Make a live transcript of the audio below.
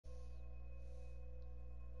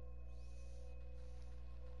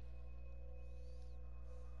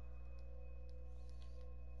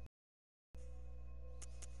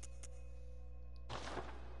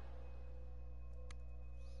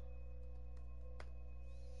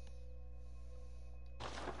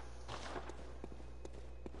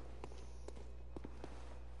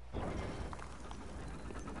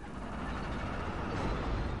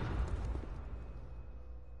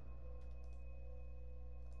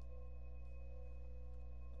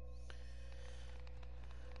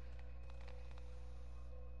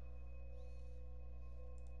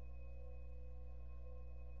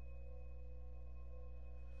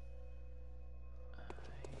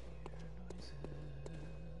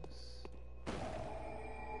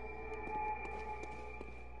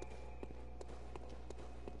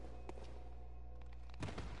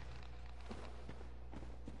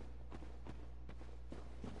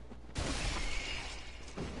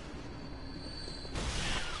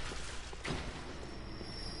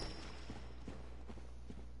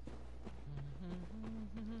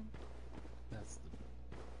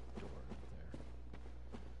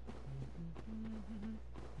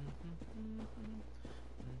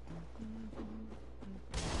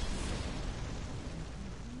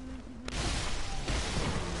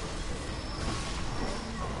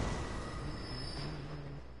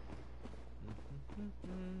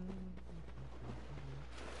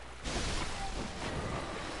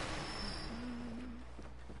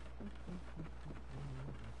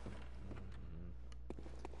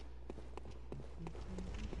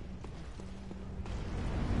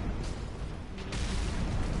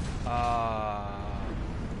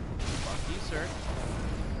sir.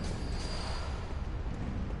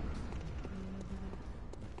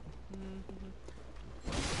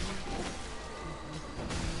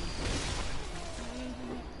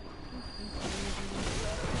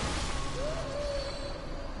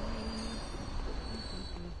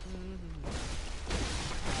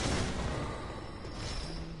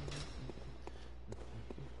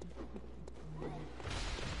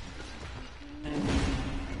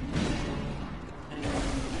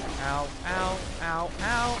 Ow, ow, ow,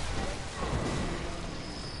 ow.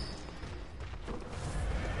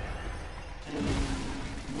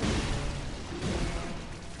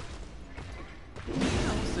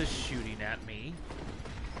 How is this shooting at me?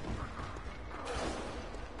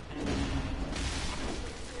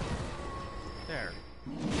 There.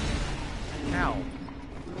 Ow.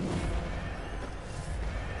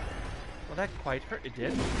 Well, that quite hurt. It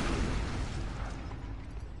did.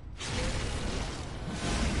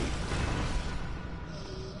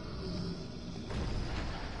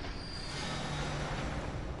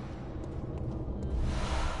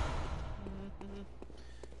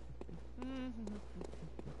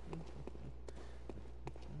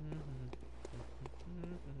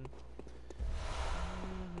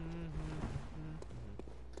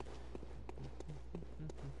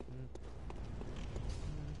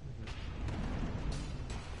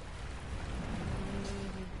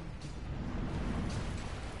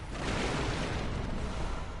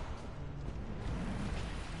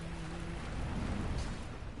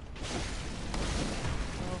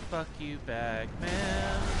 Fuck you,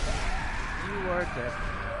 Bagman. You are dead.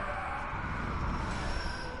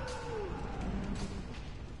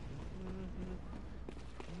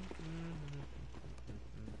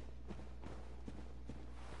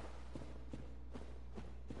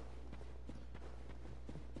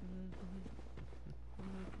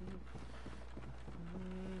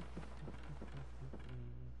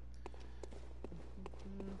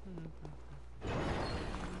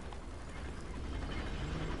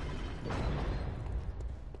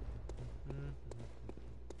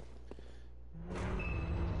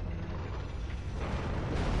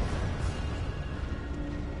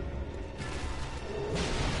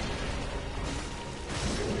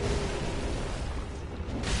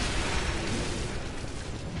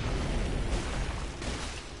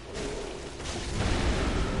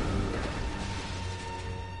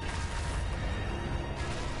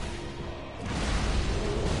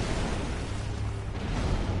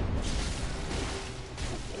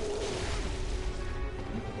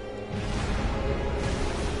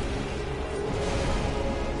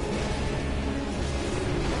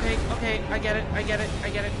 Okay, I get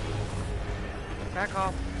it. Back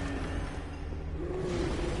off.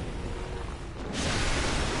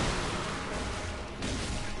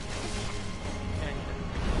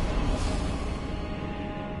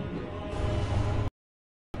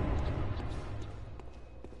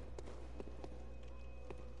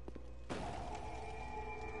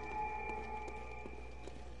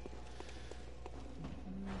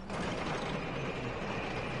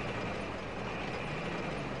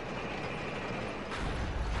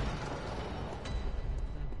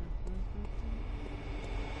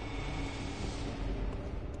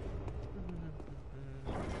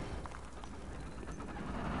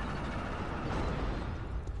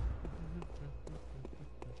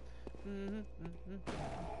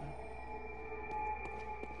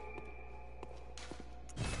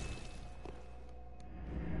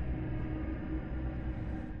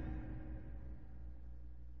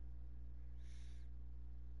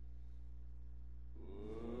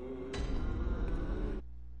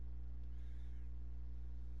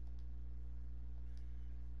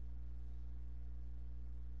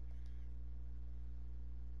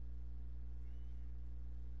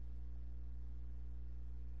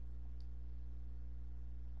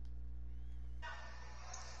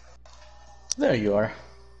 There you are.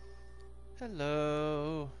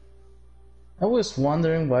 Hello. I was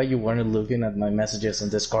wondering why you weren't looking at my messages in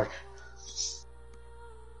Discord.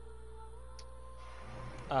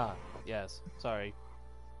 Ah, yes. Sorry.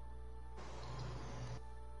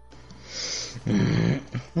 It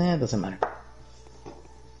doesn't matter.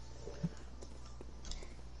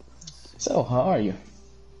 So, how are you?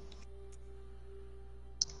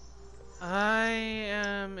 I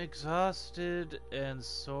am exhausted and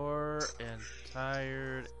sore and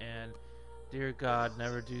tired and, dear God,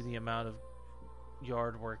 never do the amount of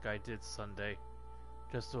yard work I did Sunday,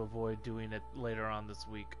 just to avoid doing it later on this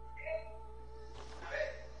week.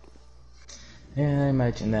 Yeah, I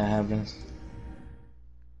imagine that happens.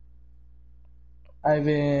 I've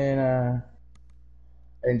been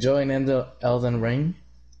enjoying Elden Ring.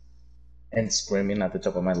 and screaming at the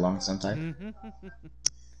top of my lungs sometimes.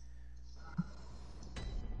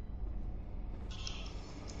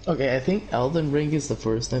 Okay, I think Elden Ring is the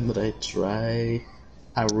first time that I try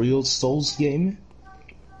a real Souls game,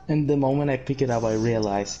 and the moment I pick it up, I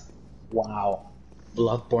realize, wow,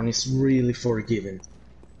 Bloodborne is really forgiving.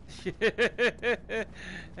 Yeah.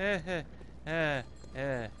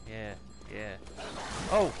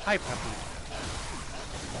 Oh, hi, puppy.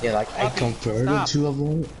 Yeah, like Puppy, I compared the stop. two of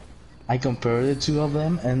them. I compared the two of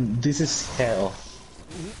them, and this is hell.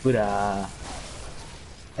 But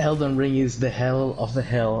Elden Ring is the hell of the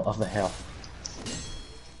hell of the hell.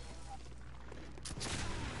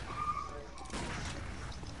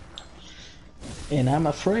 And I'm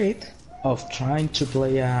afraid of trying to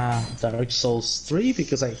play Dark Souls 3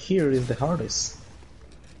 because I hear it is the hardest.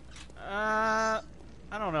 I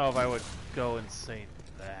don't know if I would go and say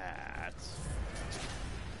that.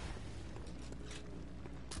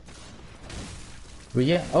 But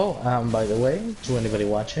yeah, by the way, to anybody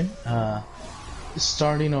watching,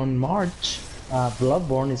 starting on March,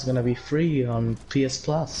 Bloodborne is gonna be free on PS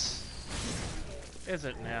Plus. Is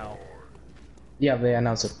it now? Yeah, they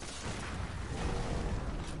announced it.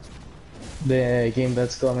 The game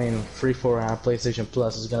that's coming free for PlayStation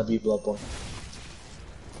Plus is gonna be Bloodborne.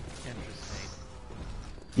 Interesting.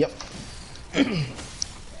 Yep.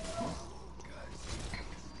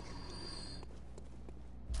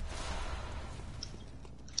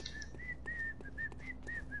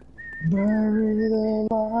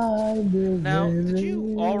 Now,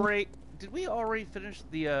 did we already finish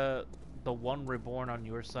the one reborn on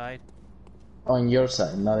your side? On your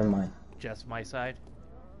side, not in mine. Just my side?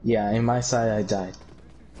 Yeah, in my side I died.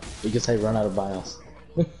 Because I run out of bios.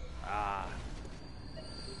 Ah.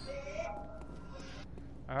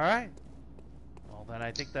 Alright. Well, then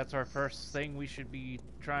I think that's our first thing we should be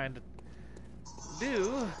trying to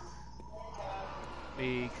do.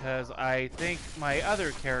 Because I think my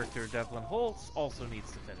other character, Devlin Holtz, also needs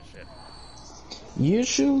to finish it. You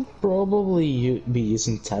should probably be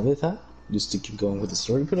using Tabitha, just to keep going with the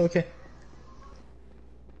story, but okay.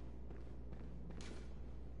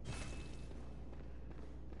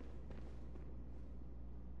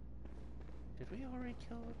 Did we already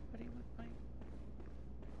kill everybody with my...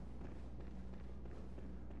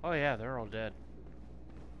 Oh yeah, they're all dead.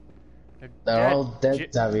 They're all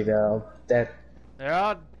dead, Tabby, they're all dead. They're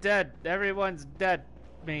all dead. Everyone's dead.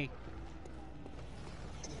 Me.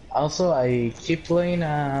 Also, I keep playing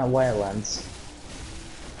Wildlands.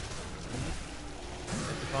 It's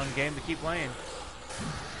a fun game to keep playing.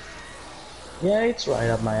 Yeah, it's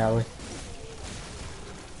right up my alley.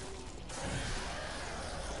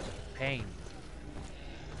 Pain.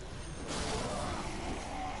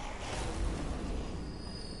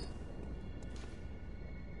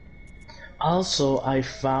 Also, I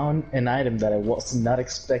found an item that I was not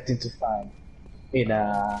expecting to find in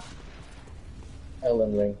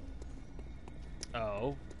Elden Ring.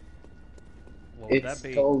 Oh. What would that be?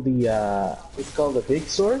 It's called the Big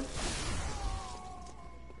Sword.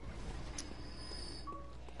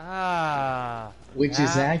 Ah. Which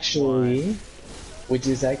is actually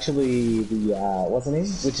the what's the name?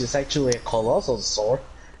 Which is actually a colossal sword.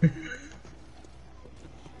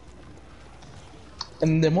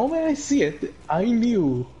 And the moment I see it, I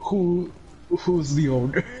knew who's the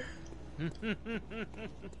owner.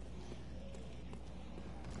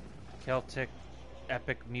 Celtic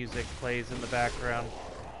epic music plays in the background.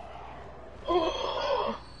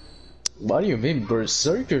 What do you mean,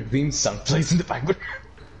 Berserker theme song plays in the background?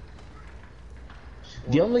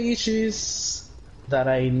 The only issue is that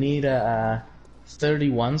I need a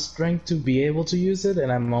 31 strength to be able to use it,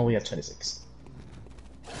 and I'm only at 26.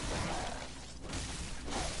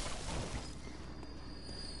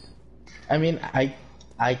 I mean, I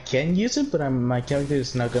can use it, but my character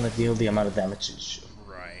is not gonna deal the amount of damage it should.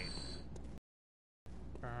 Right.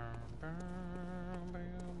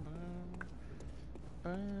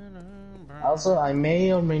 Also, I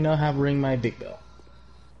may or may not have ring my big bell.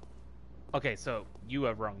 Okay, so you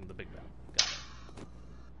have rung the big bell. Got it.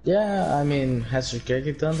 Yeah, I mean, has your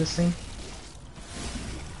character done this thing?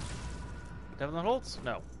 Devlin Holtz?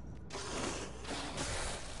 No.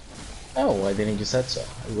 Oh, why didn't you said so?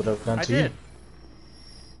 I would have gone to you.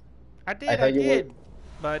 I did.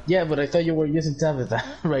 But yeah, but I thought you were using Tabitha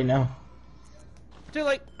right now. Too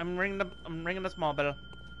late. I'm ringing the small bell.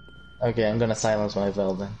 Okay, I'm gonna silence my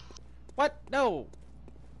bell then. What? No.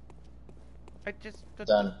 I just did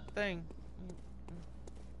Done. the thing.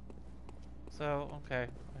 So okay.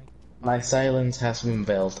 My silence has been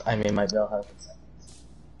veiled. I mean, my bell has been silenced.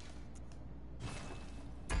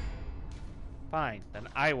 Fine, then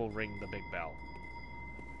I will ring the big bell.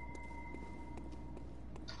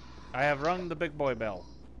 I have rung the big boy bell.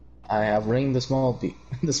 I have ring the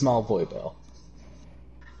the small boy bell.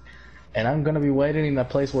 And I'm gonna be waiting in a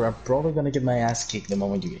place where I'm probably gonna get my ass kicked the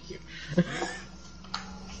moment you get here.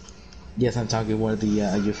 Yes, I'm talking where the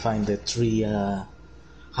you find the three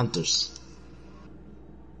hunters.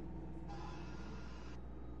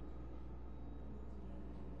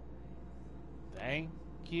 Thank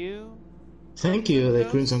you. Thank you, the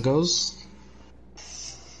Crimson Ghost.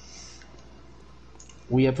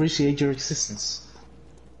 We appreciate your existence.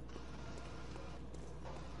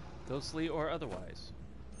 Ghostly or otherwise.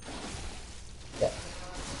 Yeah.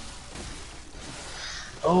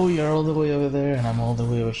 Oh, you're all the way over there, and I'm all the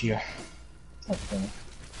way over here. Okay.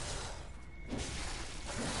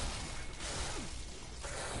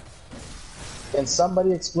 Can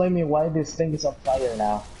somebody explain me why this thing is on fire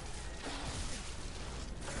now?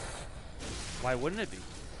 Why wouldn't it be?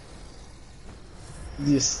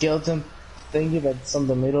 The skeleton thingy that's on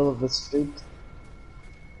the middle of the street.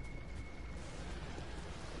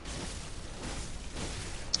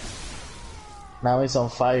 Now it's on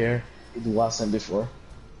fire. It wasn't before.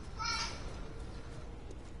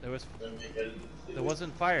 There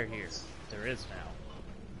wasn't fire here. There is now.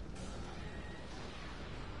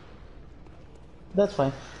 That's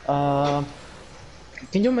fine.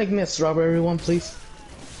 Can you make me a strawberry one, please?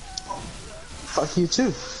 Fuck you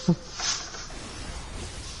too.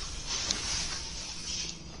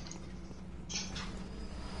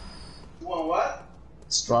 You want what?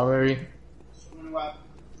 Strawberry. What?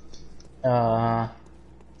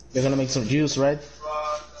 You're gonna make some juice, right?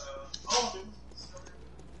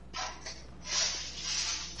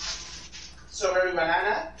 Strawberry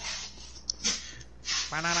banana?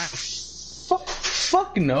 Banana.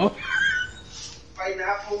 Fuck no.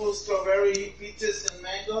 Pineapple, strawberry, peaches, and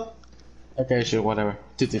mango. Okay, sure, whatever.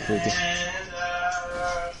 Tutti frutti. And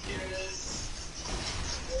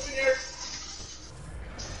here's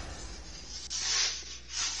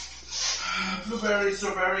blueberry,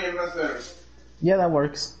 strawberry, and raspberry. Yeah, that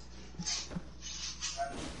works.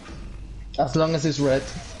 As long as it's red.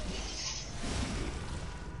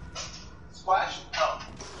 Squash?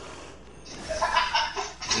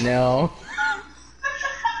 No.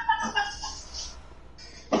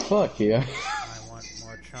 Fuck you. I want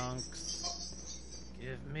more chunks.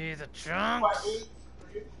 Give me the chunks.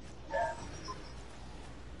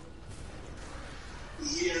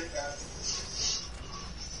 Weird.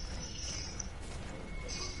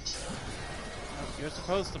 You're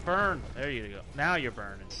supposed to burn. There you go. Now you're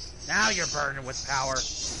burning. Now you're burning with power.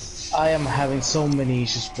 I am having so many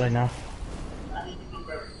issues right now.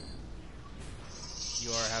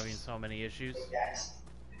 You are having so many issues.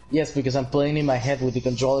 Yes, because I'm playing in my head with the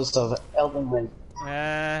controllers of Elden Ring.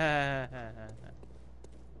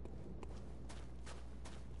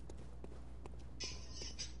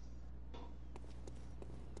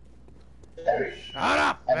 Shut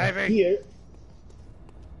up, baby! Here,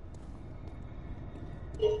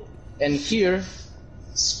 and here,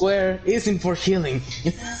 square isn't for healing.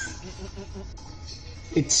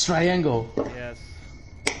 It's triangle. Yes.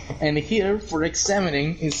 And here, for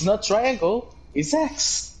examining, it's not triangle, it's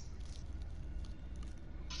X.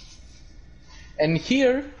 And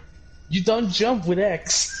here, you don't jump with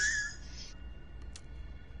X.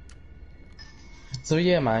 So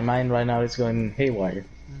yeah, my mind right now is going haywire.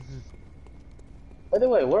 By the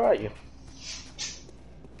way, where are you?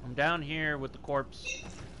 I'm down here with the corpse.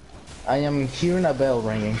 I am hearing a bell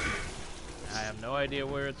ringing. I have no idea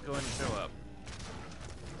where it's going to show up.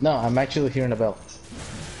 No, I'm actually hearing a bell.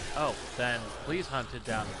 Oh, then please hunt it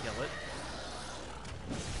down and kill it.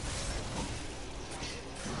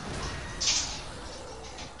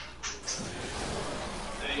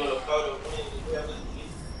 Te digo los cabros,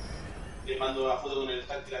 le mando una foto con el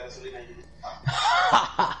tanque y la gasolina y...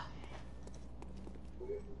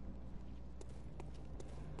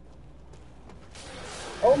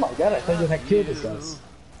 Oh my god, I thought you had killed this guys.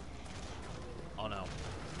 Oh no.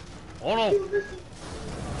 Oh no!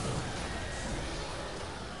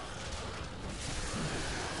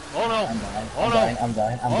 Oh no! I'm dying, Oh I'm no! dying, I'm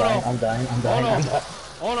dying, I'm Oh, dying, no. I'm dying, I'm Oh dying, no! I'm dying.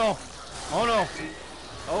 Oh no! Oh no!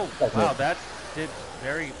 Oh, That's wow, it. that did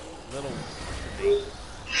very little to me.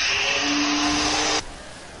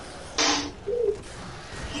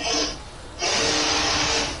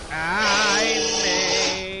 I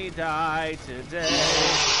may die today.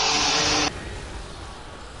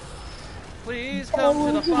 Please come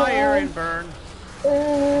to the fire and burn.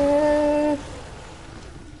 I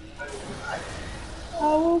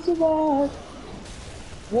will survive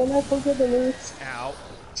when I forget the lyrics. Ow.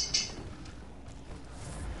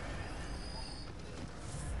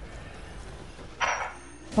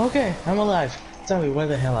 Okay, I'm alive. TimidTabby, where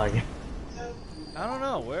the hell are you? I don't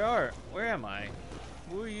know. Where am I?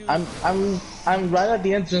 Who are you? I'm right at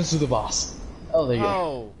the entrance to the boss. Oh, there you are.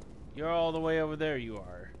 Oh, you're all the way over there. You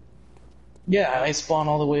are. Yeah, I spawn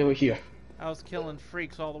all the way over here. I was killing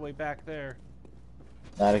freaks all the way back there.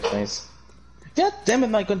 That explains. God damn it,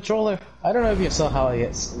 my controller! I don't know if you saw how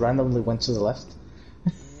I randomly went to the left.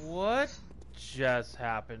 What just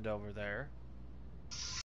happened over there?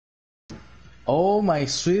 Oh my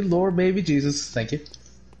sweet Lord, baby Jesus! Thank you.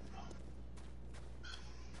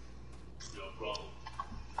 No problem.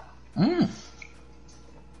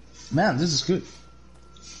 Man, this is good.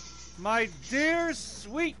 My dear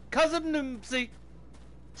sweet cousin Nimsy.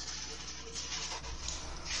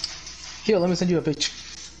 Here, let me send you a picture.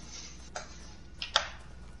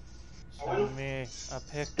 Send me a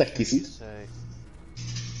picture. Take this. You say.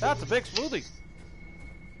 That's a big smoothie.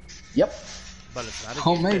 Yep. But it's not a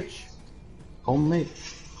Homemade. huge bitch. Homemade.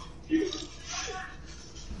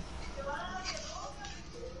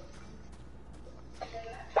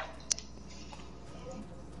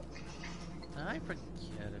 I forget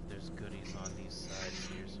if there's goodies on these sides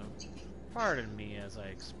here, so pardon me as I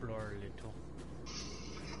explore a little.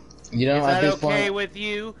 You know, Is at that this okay point, with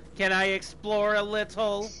you? Can I explore a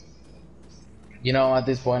little? you know, at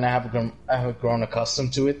this point, I have grown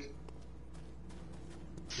accustomed to it.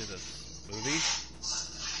 To the smoothie?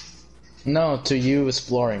 No, to you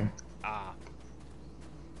exploring. Ah.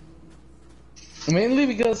 Mainly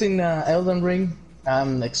because in Elden Ring,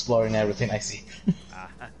 I'm exploring everything I see.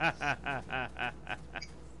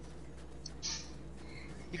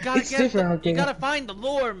 You gotta It's different, okay? You gotta find the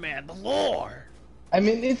lore, man. The lore. I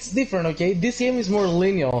mean, it's different, okay? This game is more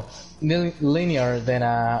linear than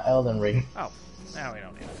Elden Ring. Oh, now we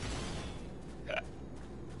don't need it.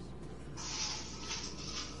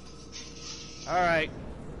 All right.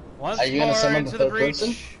 Once Are you more gonna summon into the the third breach.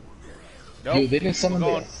 person? Nope. You didn't summon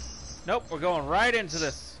we're going, the... Nope. We're going right into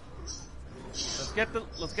this. Let's get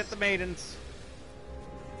the maidens.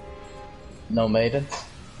 No maiden.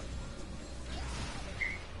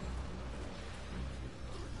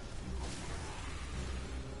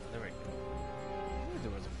 There we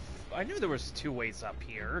go. I knew there was two ways up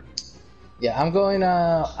here. Yeah, I'm going,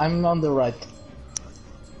 I'm on the right.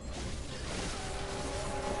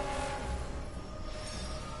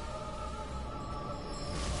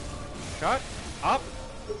 Shut up.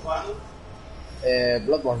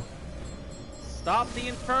 Bloodborne. Stop the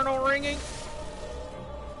infernal ringing.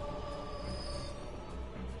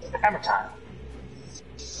 Hammer time.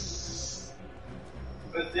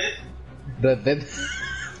 That's it? Dead.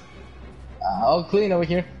 All clean over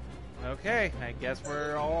here. Okay, I guess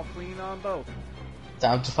we're all clean on both.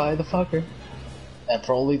 Time to fight the fucker. And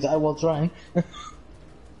probably die while trying.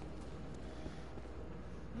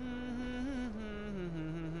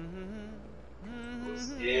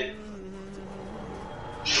 Yeah.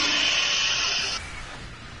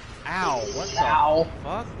 Ow, what the Ow.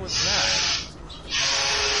 fuck was that?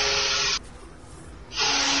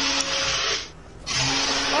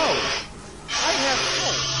 Oh, I have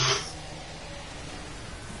souls.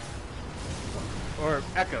 Or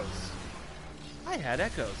echoes. I had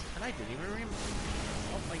echoes, and I didn't even remember.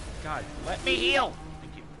 Oh my god, let me heal!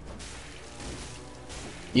 Thank you.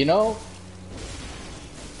 You know,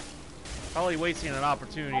 Probably wasting an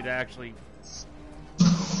opportunity to actually...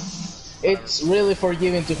 it's really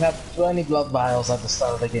forgiving to have 20 blood vials at the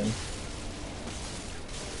start of the game.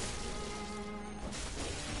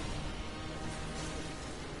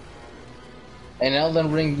 In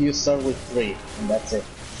Elden Ring, you start with 3, and that's it.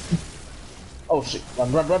 Oh shit, run.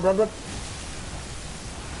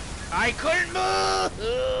 I couldn't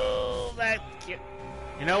move! That ki-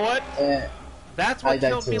 You know what? That's I what died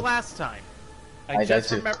killed me too. last time. I died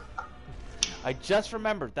too. I just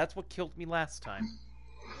remembered. That's what killed me last time.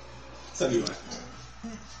 So do I.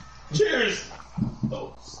 Cheers!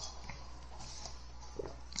 Oh.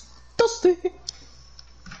 Toasty!